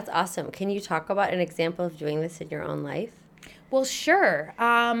 Yeah, that's awesome. Can you talk about an example of doing this in your own life? Well, sure.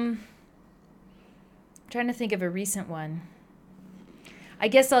 I'm trying to think of a recent one. I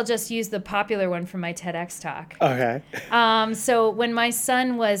guess I'll just use the popular one from my TEDx talk. Okay. So when my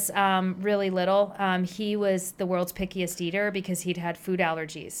son was really little, he was the world's pickiest eater because he'd had food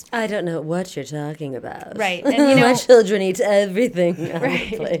allergies. I don't know what you're talking about. Right. And, my children eat everything on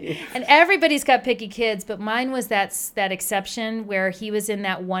right. the plate. And everybody's got picky kids, but mine was that exception where he was in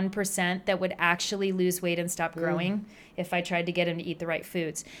that 1% that would actually lose weight and stop growing if I tried to get him to eat the right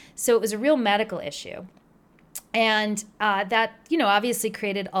foods. So it was a real medical issue. And that, obviously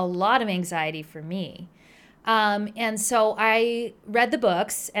created a lot of anxiety for me. And so I read the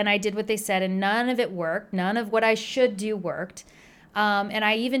books and I did what they said, and none of it worked. None of what I should do worked. And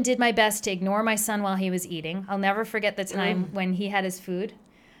I even did my best to ignore my son while he was eating. I'll never forget the time when he had his food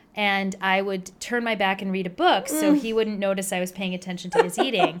and I would turn my back and read a book so he wouldn't notice I was paying attention to his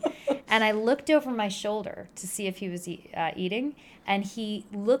eating. And I looked over my shoulder to see if he was eating, and he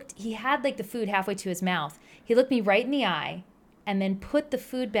had like the food halfway to his mouth. He looked me right in the eye and then put the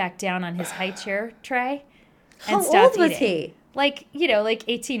food back down on his high chair tray and How stopped old was eating. he? Like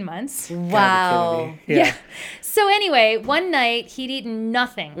 18 months. Wow. Yeah. So anyway, one night he'd eaten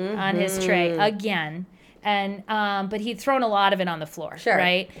nothing on his tray again. And but he'd thrown a lot of it on the floor, Sure.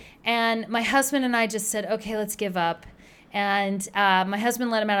 right? And my husband and I just said, okay, let's give up. And my husband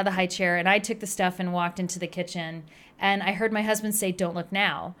let him out of the high chair, and I took the stuff and walked into the kitchen. And I heard my husband say, "Don't look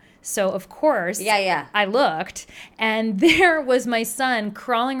now." So of course, Yeah. I looked, and there was my son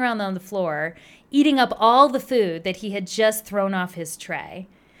crawling around on the floor, eating up all the food that he had just thrown off his tray.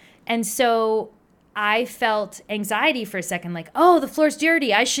 And so I felt anxiety for a second, like, oh, the floor's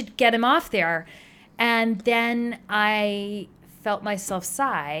dirty. I should get him off there. And then I felt myself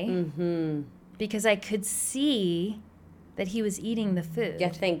sigh because I could see that he was eating the food. Yeah,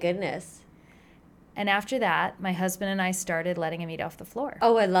 thank goodness. And after that, my husband and I started letting him eat off the floor.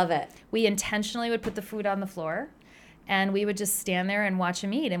 Oh, I love it. We intentionally would put the food on the floor, and we would just stand there and watch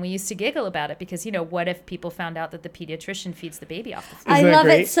him eat. And we used to giggle about it because, what if people found out that the pediatrician feeds the baby off the floor? I Isn't that love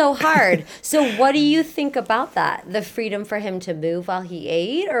great? it so hard. So what do you think about that? The freedom for him to move while he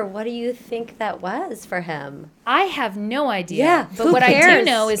ate? Or what do you think that was for him? I have no idea. Yeah, But who what I do cares?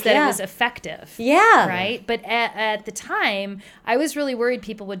 know is that Yeah. it was effective. Yeah. Right? But at the time, I was really worried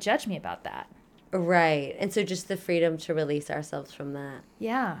people would judge me about that. Right. And so just the freedom to release ourselves from that.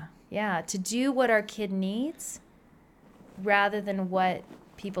 Yeah. To do what our kid needs rather than what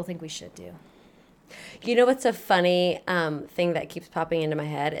people think we should do. You know what's a funny thing that keeps popping into my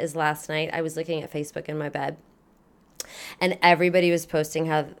head is last night I was looking at Facebook in my bed, and everybody was posting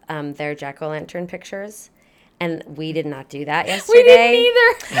how their jack-o'-lantern pictures, and we did not do that yesterday. We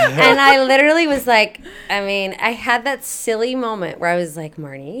didn't either. And I literally was like, I had that silly moment where I was like,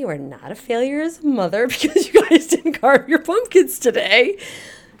 Marnie, you are not a failure as a mother because you guys didn't carve your pumpkins today.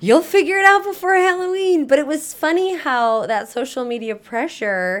 You'll figure it out before Halloween. But it was funny how that social media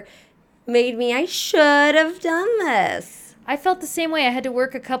pressure made me, I should have done this. I felt the same way. I had to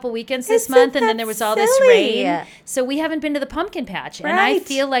work a couple weekends this Isn't month, and then that there was all this silly? rain. So we haven't been to the pumpkin patch. And I Right.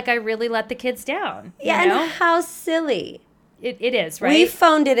 feel like I really let the kids down. Yeah, you know? and how silly. It is, right? We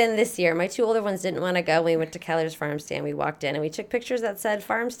phoned it in this year. My two older ones didn't want to go. We went to Keller's Farm Stand. We walked in and we took pictures that said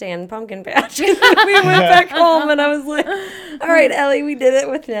Farm Stand Pumpkin Patch. And then we went back home and I was like, all right, Ellie, we did it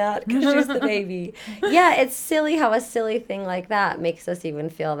with Nat because she's the baby. Yeah, it's silly how a silly thing like that makes us even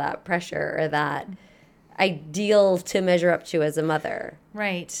feel that pressure or that ideal to measure up to as a mother.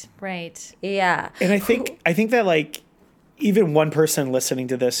 Right. Yeah. And I think that like even one person listening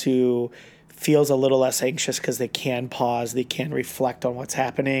to this who feels a little less anxious because they can pause, they can reflect on what's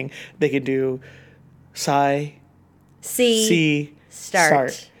happening, they can do sigh, see,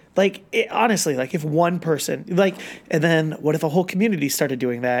 start. Like honestly, like if one person and then what if a whole community started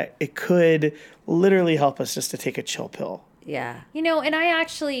doing that? It could literally help us just to take a chill pill. Yeah. And I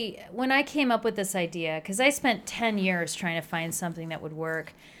actually, when I came up with this idea, because I spent 10 years trying to find something that would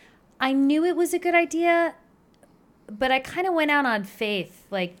work, I knew it was a good idea, but I kind of went out on faith,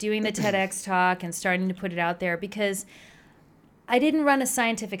 like doing the TEDx talk and starting to put it out there because I didn't run a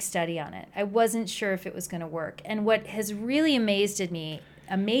scientific study on it. I wasn't sure if it was going to work. And what has really amazed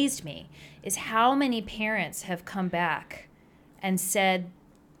me is how many parents have come back and said,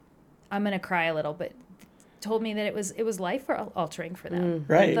 I'm going to cry a little, but told me that it was life altering for them.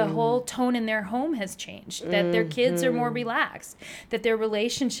 Right. That the whole tone in their home has changed, that their kids are more relaxed, that their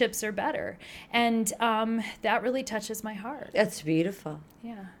relationships are better. And that really touches my heart. That's beautiful.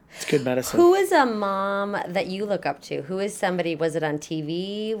 Yeah. It's good medicine. Who is a mom that you look up to? Who is somebody, was it on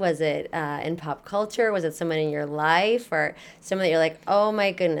TV? Was it in pop culture? Was it someone in your life? Or someone that you're like, oh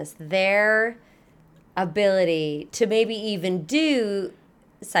my goodness, their ability to maybe even do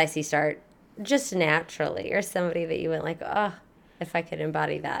Sicey Start just naturally, or somebody that you went like, oh, if I could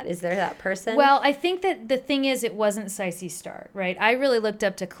embody that. Is there that person? Well, I think that the thing is it wasn't Sicey Start, right? I really looked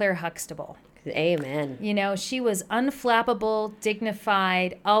up to Claire Huxtable. Amen. She was unflappable,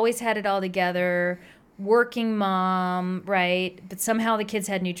 dignified, always had it all together, working mom, right? But somehow the kids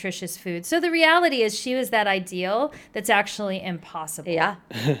had nutritious food. So the reality is she was that ideal that's actually impossible. Yeah.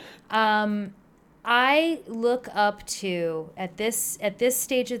 I look up to, at this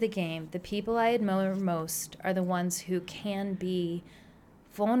stage of the game, the people I admire most are the ones who can be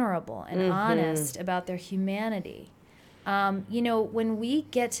vulnerable and honest about their humanity. When we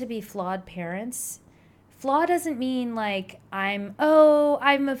get to be flawed parents, flaw doesn't mean like I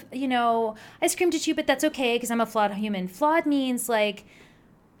screamed at you, but that's okay because I'm a flawed human. Flawed means like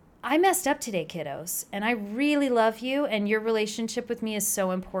I messed up today, kiddos, and I really love you, and your relationship with me is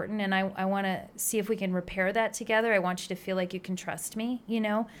so important, and I want to see if we can repair that together. I want you to feel like you can trust me,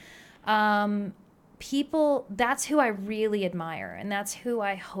 People, that's who I really admire, and that's who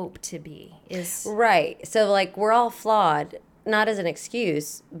I hope to be. Right. So, like, we're all flawed, not as an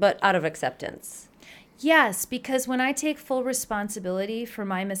excuse, but out of acceptance. Yes, because when I take full responsibility for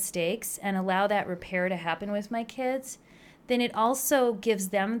my mistakes and allow that repair to happen with my kids, then it also gives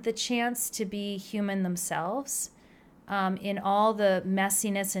them the chance to be human themselves in all the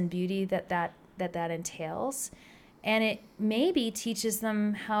messiness and beauty that entails. And it maybe teaches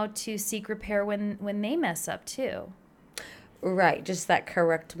them how to seek repair when they mess up too. Right, just that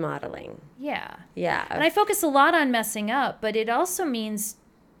correct modeling. Yeah. Yeah. And I focus a lot on messing up, but it also means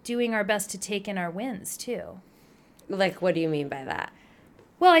doing our best to take in our wins too. Like, what do you mean by that?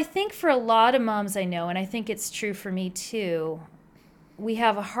 Well, I think for a lot of moms I know, and I think it's true for me too, we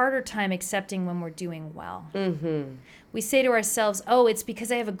have a harder time accepting when we're doing well. Mm-hmm. We say to ourselves, oh, it's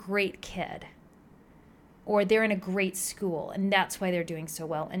because I have a great kid. Or they're in a great school, and that's why they're doing so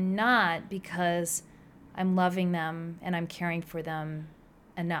well. And not because I'm loving them and I'm caring for them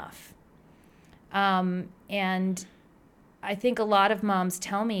enough. And I think a lot of moms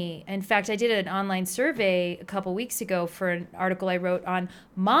tell me, in fact, I did an online survey a couple weeks ago for an article I wrote on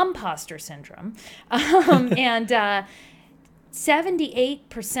momposter syndrome. And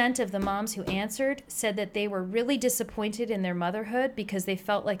 78% of the moms who answered said that they were really disappointed in their motherhood because they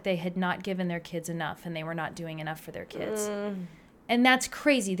felt like they had not given their kids enough and they were not doing enough for their kids. And that's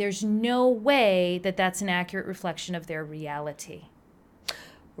crazy. There's no way that that's an accurate reflection of their reality.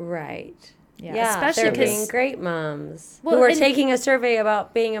 Right. Yeah, especially they're 'cause- being great moms Well, who are and- taking a survey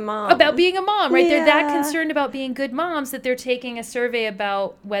about being a mom. About being a mom, right? They're that Yeah. concerned about being good moms that they're taking a survey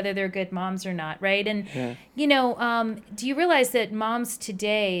about whether they're good moms or not, right? And, do you realize that moms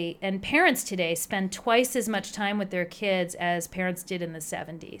today and parents today spend twice as much time with their kids as parents did in the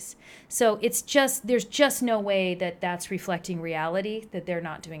 70s? So there's just no way that that's reflecting reality, that they're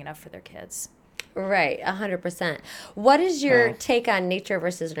not doing enough for their kids. Right, 100%. What is your take on nature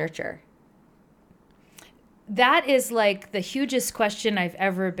versus nurture? That is like the hugest question I've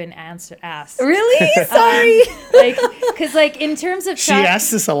ever been asked. Really? Sorry. Because in terms of She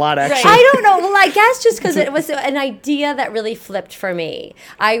asks this a lot, actually. I don't know. Well, I guess just because it was an idea that really flipped for me.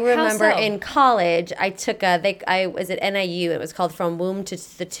 I remember so? in college, I took I was at NIU. It was called From Womb to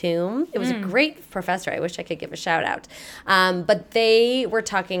the Tomb. It was a great professor. I wish I could give a shout out. But they were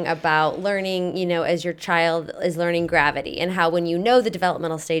talking about learning, as your child is learning gravity and how when you know the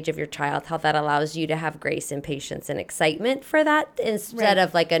developmental stage of your child, how that allows you to have grace and patience and excitement for that instead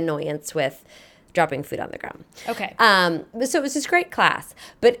of like annoyance with dropping food on the ground. Okay. So it was this great class.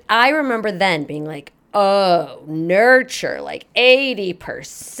 But I remember then being like, oh, nurture, like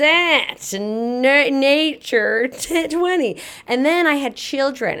 80%, nature 20. And then I had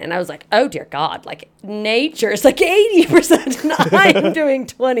children, and I was like, oh, dear God, like nature is like 80%, and I'm doing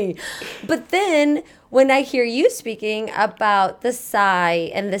 20. But then when I hear you speaking about the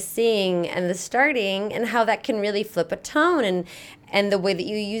sigh and the seeing and the starting and how that can really flip a tone and the way that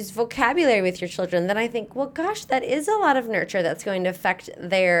you use vocabulary with your children, then I think, well, gosh, that is a lot of nurture that's going to affect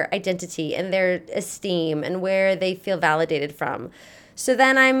their identity and their esteem and where they feel validated from. So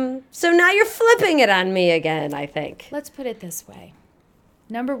now you're flipping it on me again, I think. Let's put it this way.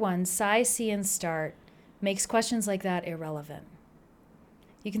 Number one, sigh, see, and start makes questions like that irrelevant.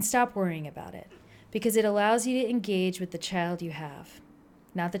 You can stop worrying about it because it allows you to engage with the child you have.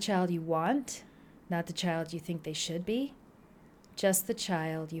 Not the child you want, not the child you think they should be, just the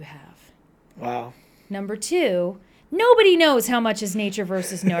child you have. Wow. Number two, nobody knows how much is nature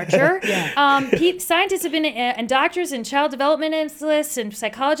versus nurture. Scientists have been, and doctors and child developmentalists and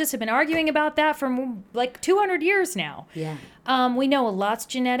psychologists have been arguing about that for like 200 years now. Yeah. We know a lot's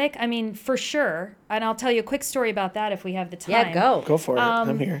genetic. I mean, for sure. And I'll tell you a quick story about that if we have the time. Yeah, go. Go for it.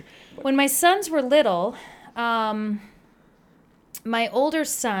 I'm here. When my sons were little, my older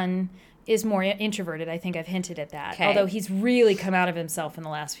son is more introverted. I think I've hinted at that. Okay. Although he's really come out of himself in the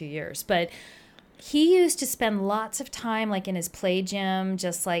last few years. But he used to spend lots of time like in his play gym,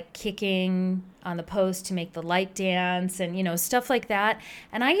 just like kicking on the post to make the light dance and, stuff like that.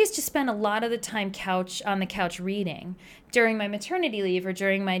 And I used to spend a lot of the time on the couch reading during my maternity leave or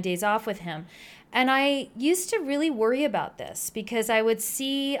during my days off with him. And I used to really worry about this because I would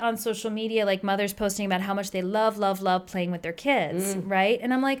see on social media like mothers posting about how much they love playing with their kids, right?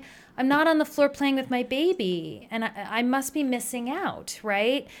 And I'm like, I'm not on the floor playing with my baby and I must be missing out,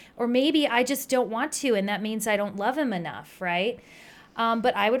 right? Or maybe I just don't want to and that means I don't love him enough, right?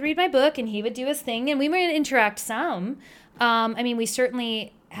 But I would read my book and he would do his thing and we might interact some. We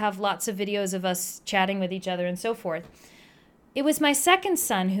certainly have lots of videos of us chatting with each other and so forth. It was my second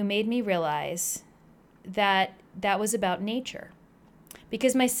son who made me realize that that was about nature.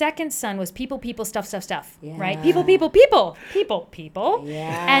 Because my second son was people, stuff, right? People.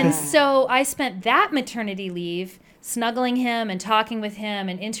 Yeah. And so I spent that maternity leave snuggling him and talking with him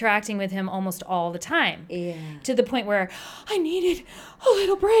and interacting with him almost all the time. Yeah. To the point where I needed a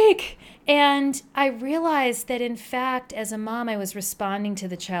little break. And I realized that, in fact, as a mom, I was responding to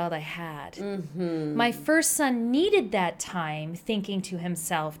the child I had. Mm-hmm. My first son needed that time thinking to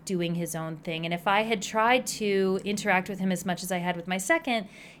himself, doing his own thing. And if I had tried to interact with him as much as I had with my second,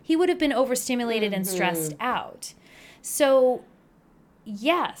 he would have been overstimulated and stressed out. So,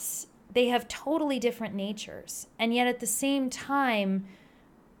 yes, they have totally different natures. And yet at the same time,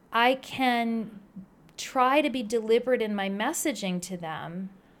 I can try to be deliberate in my messaging to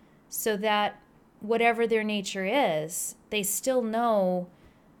them so that whatever their nature is, they still know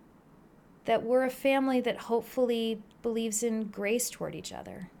that we're a family that hopefully believes in grace toward each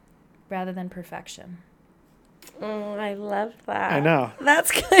other rather than perfection. Oh, I love that. I know.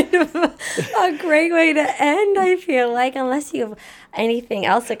 That's kind of a great way to end, I feel like, unless you have anything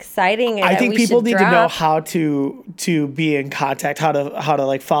else exciting. I think people need to know drop. how to be in contact, how to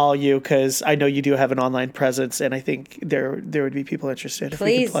like follow you, because I know you do have an online presence, and I think there would be people interested. If we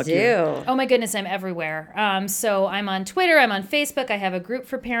Please could plug do. you. Oh my goodness, I'm everywhere. So I'm on Twitter, I'm on Facebook. I have a group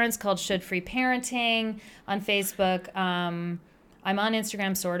for parents called Should Free Parenting on Facebook. I'm on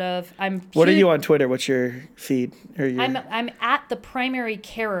Instagram, sort of. What are you on Twitter? What's your feed? Or your... I'm at the primary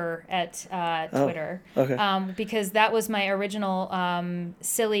carer at Twitter. Okay. Because that was my original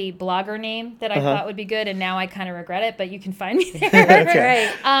silly blogger name that I thought would be good, and now I kind of regret it, but you can find me there.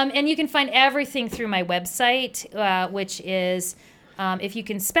 Right. And you can find everything through my website, which is, if you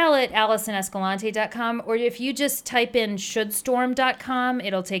can spell it, AlisonEscalante.com, or if you just type in shouldStorm.com,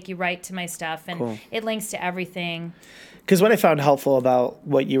 it'll take you right to my stuff, and it links to everything. Because what I found helpful about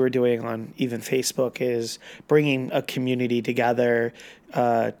what you were doing on even Facebook is bringing a community together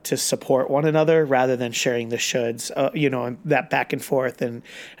to support one another rather than sharing the shoulds, and that back and forth. And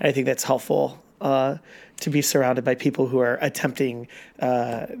I think that's helpful to be surrounded by people who are attempting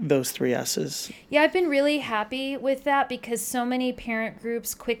those 3 S's. Yeah, I've been really happy with that because so many parent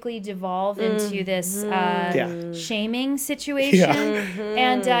groups quickly devolve into this shaming situation. Yeah.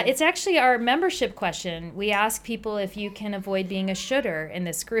 And it's actually our membership question. We ask people if you can avoid being a should'er in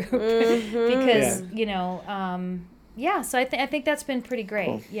this group because, so I think that's been pretty great.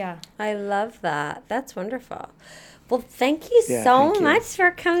 Cool. Yeah. I love that. That's wonderful. Well, thank you Yeah, so thank you. much for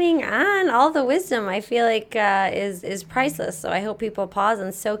coming on. All the wisdom I feel like is priceless. So I hope people pause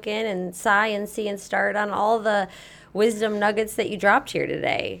and soak in and sigh and see and start on all the wisdom nuggets that you dropped here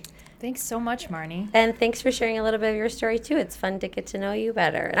today. Thanks so much, Marnie. And thanks for sharing a little bit of your story too. It's fun to get to know you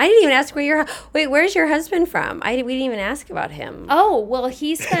better. And I didn't even ask where's your husband from? We didn't even ask about him. Oh, well,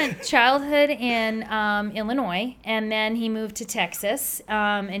 he spent childhood in Illinois, and then he moved to Texas,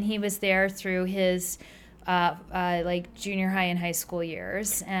 and he was there through his junior high and high school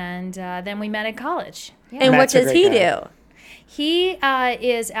years, and then we met in college. Yeah. And Matt's what a does great he guy. do? He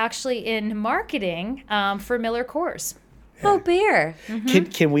is actually in marketing for Miller Coors. Oh, beer.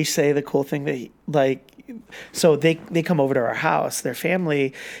 Can we say the cool thing that so they come over to our house, their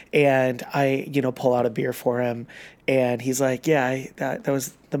family, and I pull out a beer for him, and he's like, that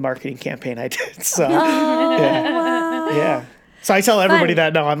was the marketing campaign I did. So yeah. So I tell everybody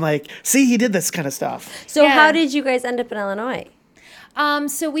that now. I'm like, see, he did this kind of stuff. So Yeah. how did you guys end up in Illinois?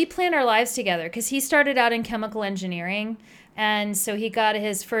 So we planned our lives together because he started out in chemical engineering. And so he got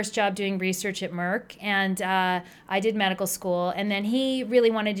his first job doing research at Merck, and I did medical school. And then he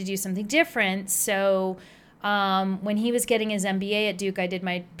really wanted to do something different. So when he was getting his MBA at Duke, I did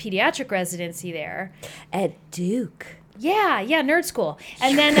my pediatric residency there. At Duke. Yeah, nerd school.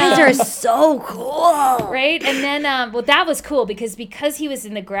 And then These are so cool. right? And then, that was cool because he was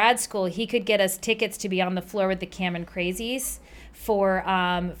in the grad school, he could get us tickets to be on the floor with the Cameron Crazies for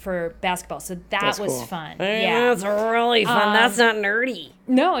basketball. So that's was cool. fun. Yeah, Yeah. that's really fun. That's not nerdy.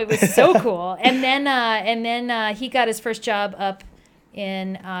 No, it was so cool. And then he got his first job up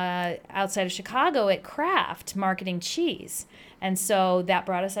in outside of Chicago at Kraft marketing cheese. And so that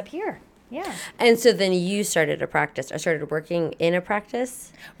brought us up here. Yeah. And so then you started a practice. I started working in a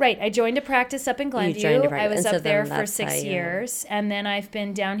practice. Right. I joined a practice up in Glenview. I was and so up there then for that's how 6 you- years. And then I've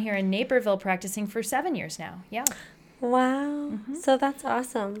been down here in Naperville practicing for 7 years now. Yeah. Wow. So that's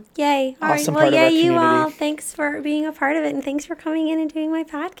awesome. Yay. All Awesome right. Well, part of our yay, you all. community. Thanks for being a part of it. And thanks for coming in and doing my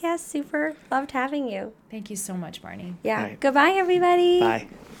podcast. Super loved having you. Thank you so much, Marnie. Yeah. All right. Goodbye, everybody. Bye.